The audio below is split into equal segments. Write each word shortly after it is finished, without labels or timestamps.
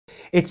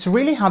It's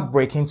really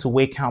heartbreaking to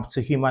wake up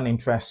to human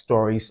interest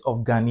stories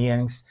of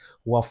Ghanaians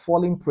who are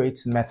falling prey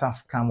to meta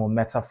scam or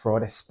meta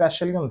fraud,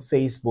 especially on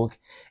Facebook,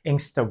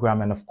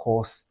 Instagram, and of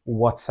course,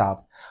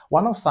 WhatsApp.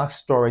 One of such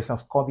stories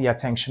has caught the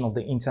attention of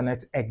the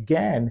internet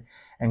again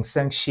and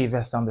sent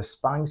shivers down the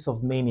spines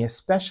of many,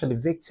 especially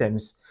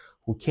victims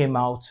who came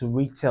out to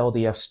retell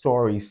their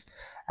stories.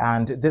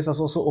 And this has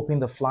also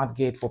opened the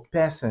floodgate for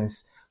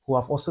persons who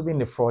have also been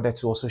defrauded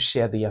to also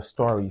share their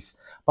stories.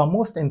 But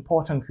most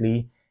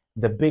importantly,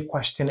 the big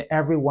question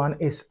everyone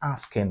is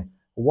asking,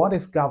 what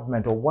is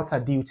government or what are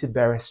duty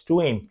bearers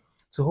doing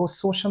to hold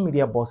social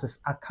media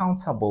bosses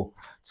accountable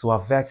to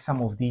avert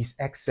some of these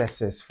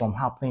excesses from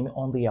happening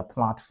on their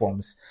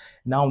platforms?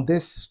 Now,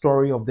 this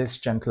story of this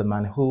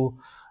gentleman who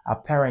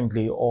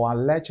apparently or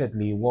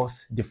allegedly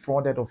was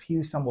defrauded of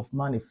huge sum of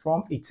money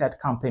from a third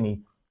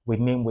company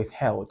with name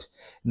withheld.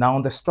 Now,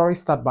 the story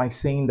starts by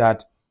saying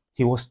that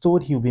he was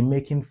told he'll be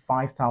making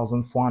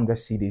 5,400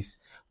 cedis,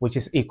 which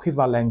is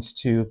equivalent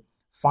to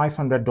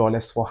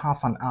 $500 for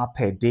half an hour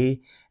per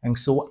day. And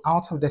so,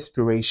 out of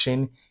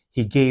desperation,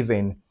 he gave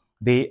in.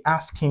 They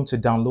asked him to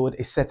download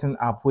a certain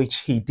app, which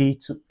he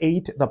did to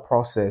aid the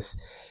process.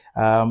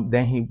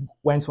 Then he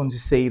went on to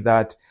say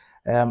that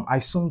I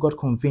soon got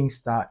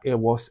convinced that it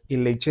was a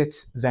legit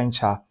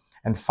venture.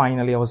 And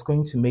finally, I was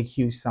going to make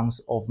huge sums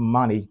of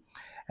money.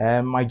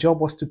 My job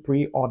was to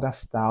pre-order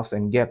stuffs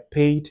and get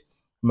paid.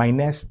 My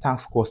next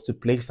task was to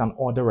place an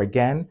order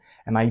again,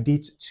 and I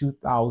did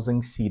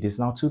 2,000 cedis.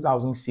 Now,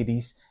 2,000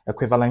 cedis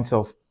equivalent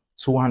of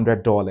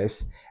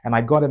 $200. And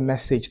I got a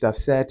message that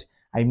said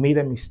I made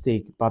a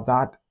mistake, but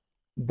that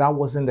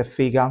wasn't the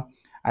figure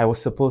I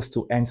was supposed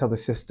to enter the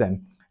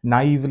system.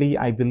 Naively,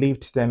 I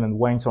believed them and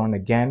went on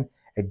again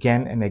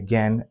and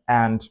again.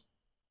 And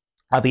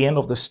at the end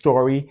of the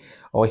story,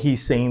 or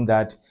he's saying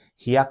that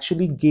he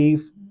actually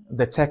gave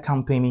the tech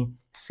company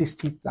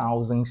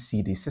 60,000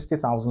 cedis.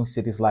 60,000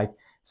 cedis, like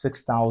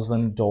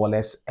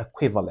 $6,000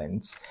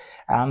 equivalent.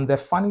 And the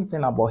funny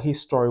thing about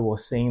his story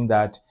was saying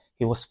that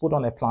he was put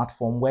on a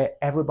platform where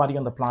everybody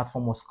on the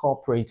platform was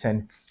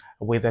cooperating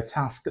with the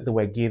task they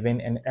were given,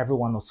 and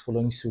everyone was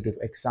following suit with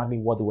exactly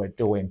what they were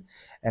doing.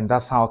 And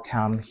that's how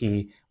come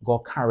he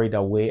got carried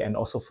away and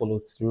also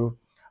followed through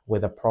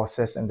with the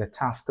process and the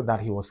task that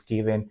he was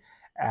given.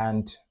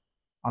 And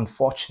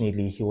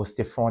unfortunately, he was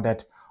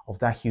defrauded of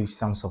that huge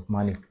sums of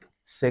money,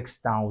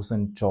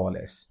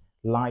 $6,000,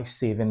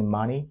 life-saving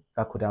money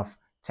that could have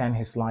turned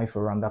his life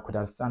around, that could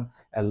have done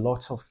a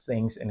lot of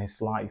things in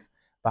his life.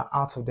 But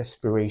out of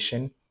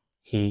desperation,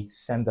 he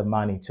sent the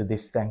money to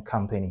this then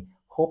company,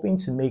 hoping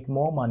to make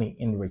more money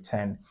in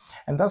return.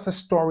 And that's a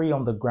story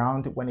on the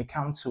ground when it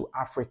comes to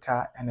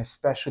Africa and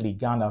especially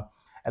Ghana.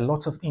 A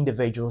lot of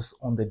individuals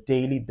on the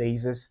daily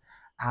basis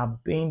are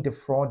being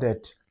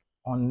defrauded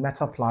on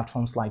meta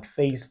platforms like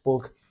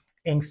Facebook,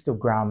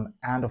 Instagram,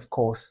 and of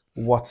course,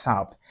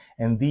 WhatsApp.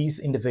 And these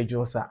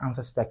individuals are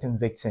unsuspecting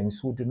victims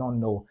who do not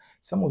know.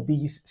 Some of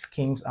these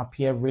schemes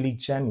appear really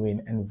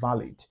genuine and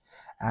valid,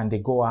 and they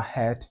go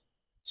ahead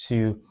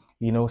to,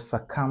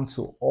 succumb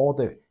to all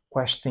the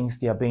questions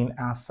they are being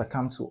asked,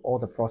 succumb to all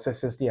the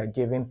processes they are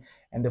given,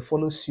 and they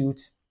follow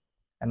suit.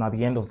 And at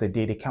the end of the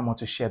day, they come out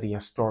to share their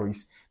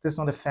stories. This is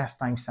not the first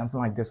time something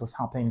like this has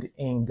happened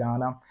in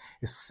Ghana.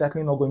 It's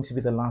certainly not going to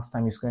be the last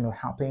time it's going to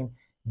happen.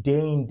 Day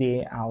in,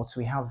 day out,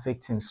 we have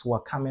victims who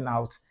are coming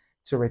out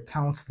to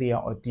recount their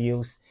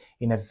ordeals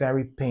in a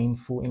very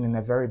painful and in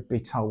a very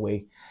bitter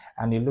way.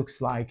 And it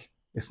looks like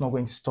it's not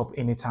going to stop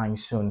anytime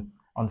soon.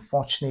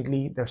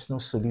 Unfortunately, there's no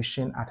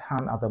solution at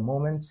hand at the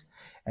moment,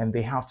 and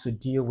they have to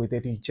deal with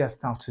it. You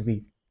just have to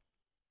be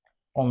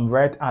on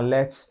red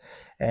alerts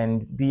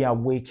and be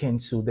awakened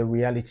to the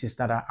realities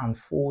that are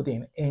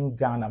unfolding in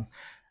Ghana.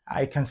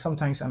 I can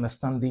sometimes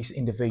understand these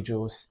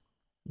individuals.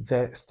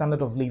 The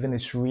standard of living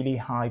is really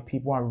high.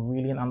 People are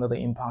really under the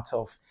impact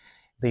of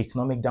the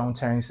economic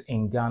downturns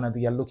in Ghana.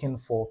 They are looking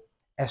for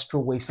extra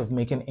ways of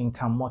making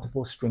income,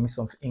 multiple streams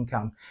of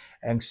income.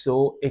 And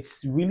so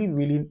it's really,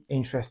 really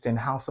interesting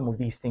how some of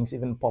these things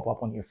even pop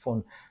up on your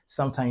phone.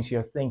 Sometimes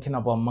you're thinking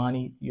about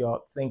money,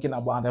 you're thinking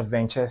about other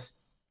ventures,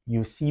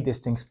 you see these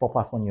things pop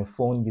up on your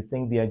phone, you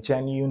think they are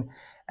genuine,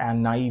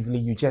 and naively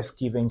you just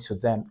give in to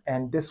them.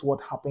 And this is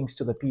what happens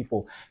to the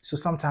people. So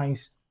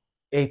sometimes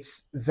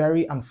it's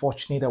very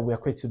unfortunate that we are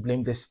quick to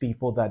blame these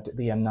people that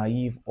they are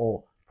naive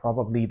or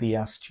probably they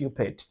are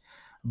stupid.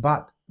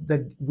 But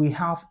we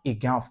have a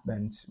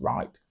government,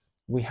 right?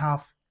 We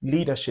have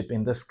leadership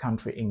in this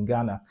country, in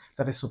Ghana,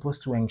 that is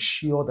supposed to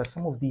ensure that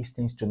some of these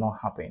things do not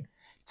happen.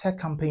 Tech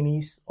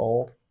companies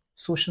or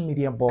social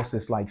media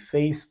bosses like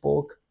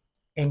Facebook,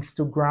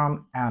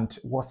 Instagram, and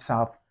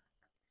WhatsApp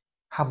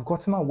have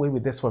gotten away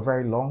with this for a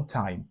very long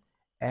time.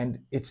 And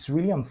it's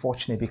really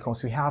unfortunate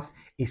because we have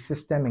a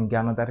system in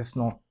Ghana that is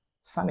not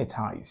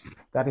sanitized,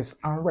 that is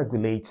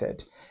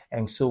unregulated.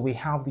 And so we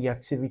have the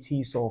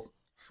activities of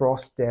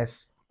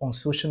fraudsters on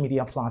social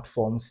media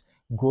platforms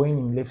growing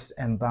in leaps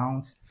and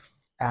bounds.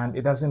 And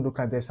it doesn't look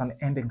like there's an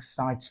end in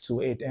sight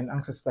to it. And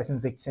unsuspecting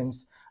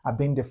victims are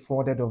being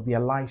defrauded of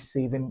their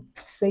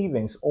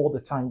savings all the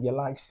time, their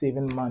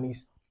life-saving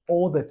monies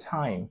all the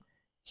time.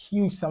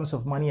 Huge sums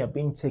of money are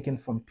being taken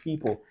from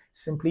people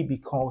simply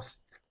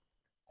because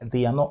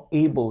they are not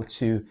able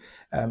to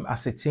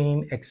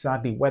ascertain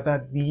exactly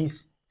whether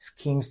these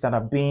schemes that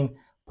are being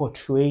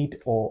portrayed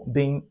or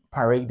being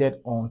paraded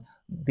on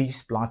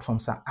these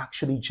platforms are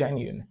actually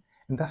genuine.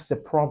 And that's the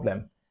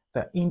problem,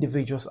 that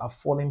individuals are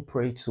falling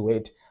prey to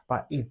it,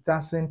 but it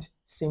doesn't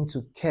seem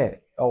to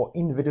care, or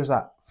individuals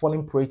are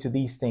falling prey to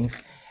these things,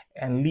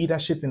 and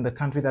leadership in the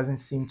country doesn't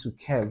seem to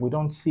care. We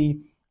don't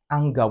see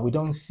anger, we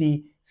don't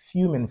see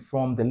fuming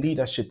from the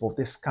leadership of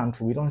this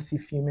country, we don't see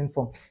fuming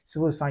from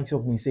civil society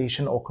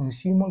organization or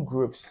consumer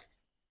groups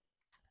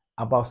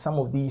about some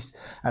of these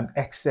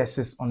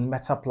excesses on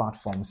meta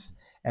platforms.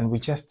 And we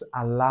just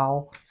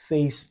allow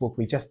Facebook,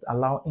 we just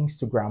allow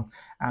Instagram,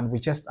 and we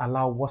just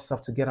allow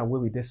WhatsApp to get away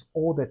with this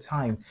all the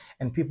time.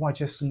 And people are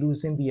just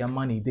losing their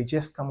money. They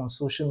just come on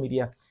social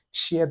media,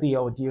 share their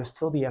audios,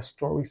 tell their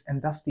stories,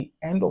 and that's the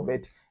end of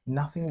it.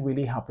 Nothing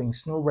really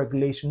happens, no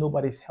regulation,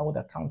 nobody's held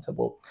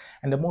accountable.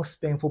 And the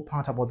most painful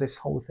part about this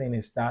whole thing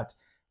is that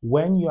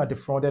when you are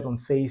defrauded on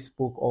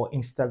Facebook or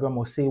Instagram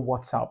or say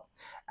WhatsApp,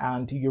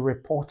 and you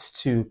report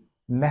to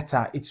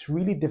Meta, it's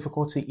really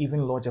difficult to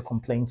even lodge a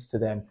complaint to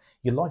them.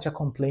 You lodge a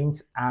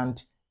complaint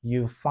and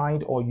you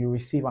find or you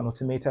receive an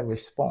automated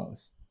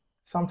response.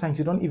 Sometimes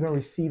you don't even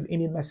receive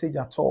any message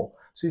at all.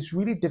 So it's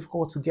really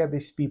difficult to get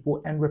these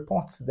people and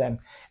report to them.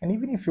 And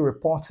even if you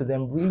report to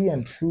them, really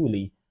and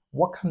truly,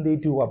 what can they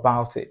do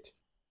about it?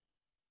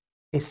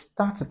 It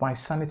starts by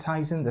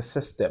sanitizing the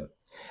system.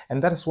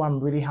 And that is why I'm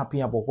really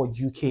happy about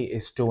what UK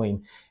is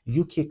doing.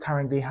 UK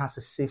currently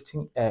has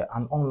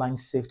an online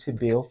safety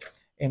bill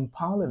in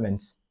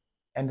Parliament,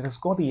 and it has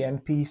got the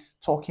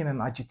MPs talking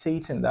and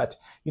agitating that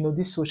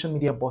these social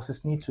media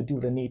bosses need to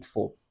do the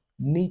needful.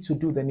 Need to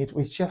do the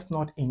needful. It's just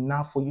not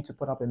enough for you to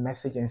put up a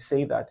message and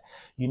say that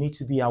you need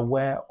to be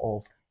aware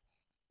of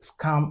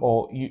scam,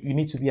 or you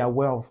need to be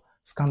aware of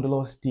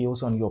scandalous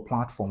deals on your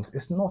platforms.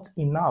 It's not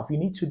enough. You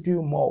need to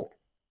do more.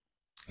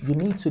 You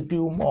need to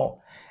do more.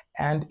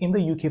 And in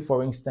the UK,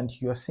 for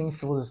instance, you are seeing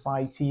civil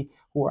society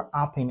who are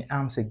up in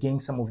arms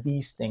against some of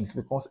these things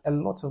because a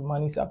lot of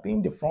monies are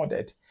being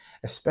defrauded,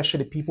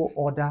 especially people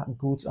order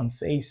goods on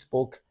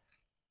Facebook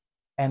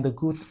and the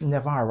goods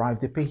never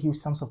arrive. They pay huge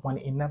sums of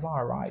money, it never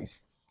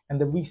arrives.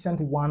 And the recent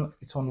one,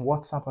 it's on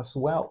WhatsApp as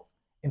well,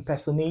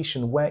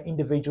 impersonation, where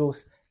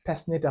individuals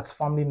personate as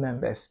family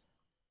members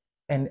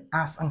and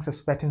ask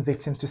unsuspecting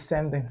victims to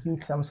send them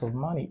huge sums of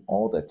money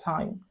all the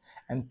time.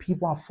 And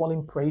people are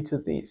falling prey to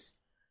this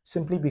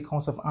simply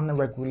because of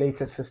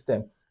unregulated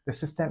system. The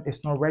system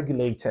is not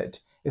regulated.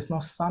 It's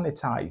not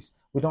sanitized.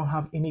 We don't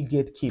have any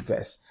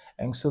gatekeepers.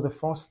 And so the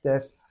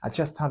fraudsters are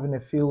just having a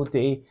field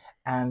day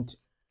and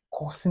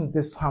causing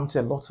this harm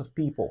to a lot of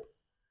people.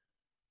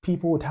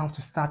 People would have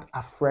to start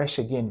afresh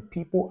again.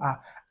 People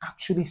are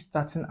actually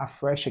starting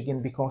afresh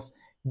again because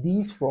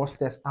these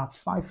fraudsters are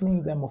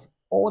siphoning them of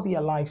all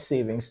their life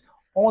savings,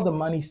 all the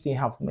monies they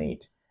have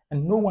made,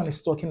 and no one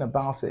is talking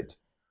about it.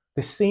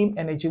 The same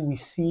energy we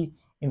see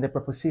in the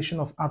proposition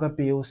of other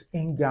bills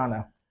in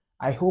Ghana,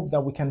 I hope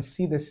that we can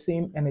see the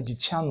same energy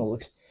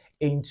channeled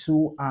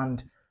into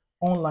an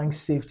online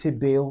safety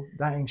bill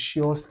that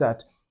ensures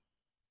that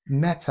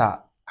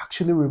Meta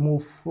actually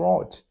remove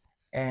fraud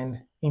and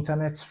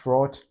internet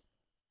fraud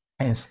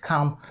and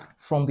scam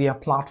from their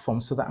platform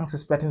so that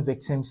unsuspecting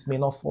victims may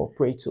not fall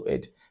prey to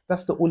it.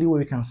 That's the only way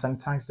we can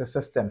sanitize the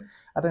system.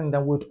 Other than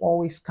that, we'd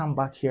always come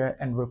back here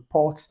and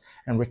report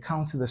and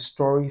recount the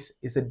stories.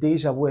 It's a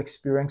deja vu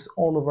experience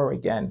all over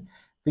again.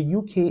 The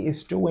UK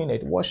is doing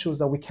it. What shows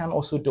that we can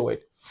also do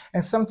it?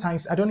 And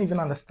sometimes I don't even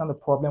understand the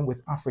problem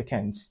with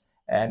Africans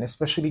and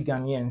especially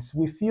Ghanaians.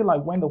 We feel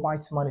like when the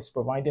white man is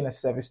providing a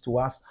service to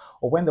us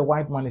or when the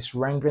white man is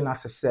rendering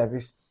us a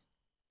service,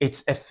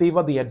 it's a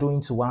favor they are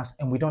doing to us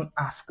and we don't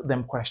ask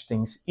them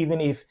questions, even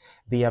if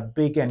they are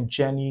big and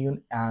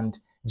genuine and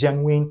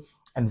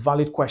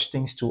valid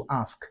questions to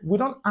ask. We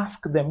don't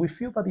ask them. We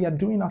feel that they are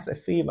doing us a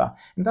favor.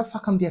 And that's how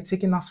come they are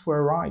taking us for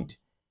a ride.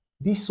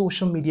 These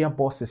social media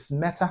bosses,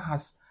 Meta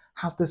has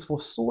had this for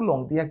so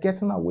long. They are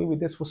getting away with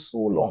this for so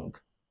long.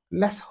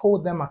 Let's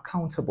hold them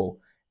accountable.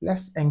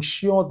 Let's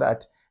ensure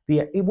that they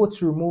are able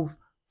to remove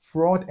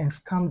fraud and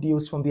scam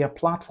deals from their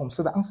platform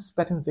so that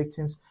unsuspecting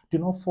victims do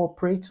not fall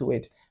prey to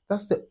it.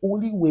 That's the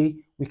only way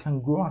we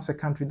can grow as a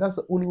country. That's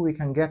the only way we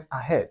can get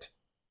ahead.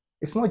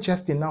 It's not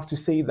just enough to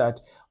say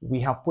that we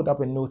have put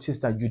up a notice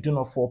that you do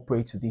not fall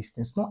prey to these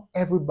things. Not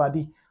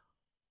everybody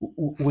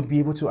would be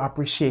able to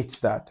appreciate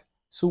that.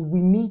 So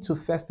we need to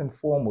first and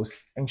foremost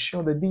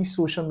ensure that these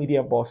social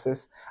media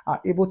bosses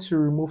are able to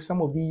remove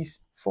some of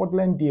these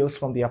fraudulent deals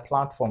from their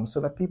platform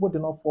so that people do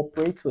not fall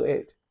prey to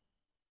it.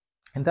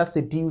 And that's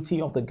the duty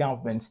of the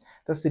government.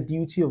 That's the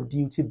duty of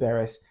duty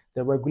bearers,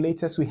 the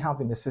regulators we have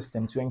in the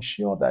system, to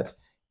ensure that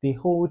they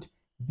hold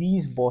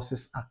these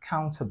bosses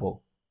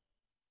accountable.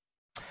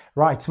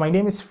 Right, my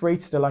name is Freight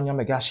Delanyo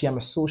Megashi.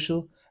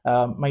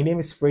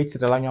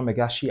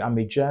 I'm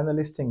a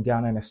journalist in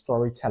Ghana and a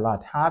storyteller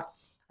at heart.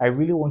 I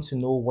really want to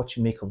know what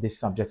you make of this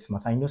subject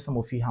matter. I know some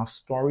of you have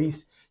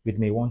stories you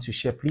may want to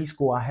share. Please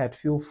go ahead,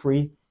 feel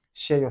free,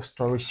 share your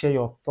story, share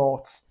your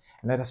thoughts,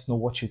 and let us know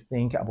what you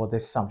think about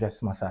this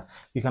subject matter.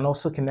 You can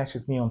also connect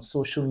with me on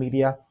social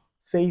media.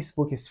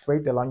 Facebook is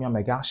Freight Delanyo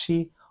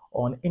Megashi.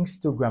 On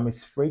Instagram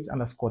is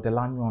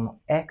Freight_Delanyo. On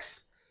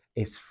X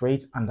is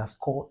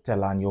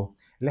Freight_Delanyo.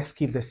 Let's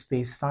keep the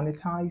space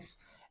sanitized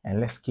and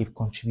let's keep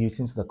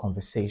contributing to the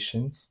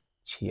conversations.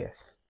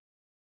 Cheers.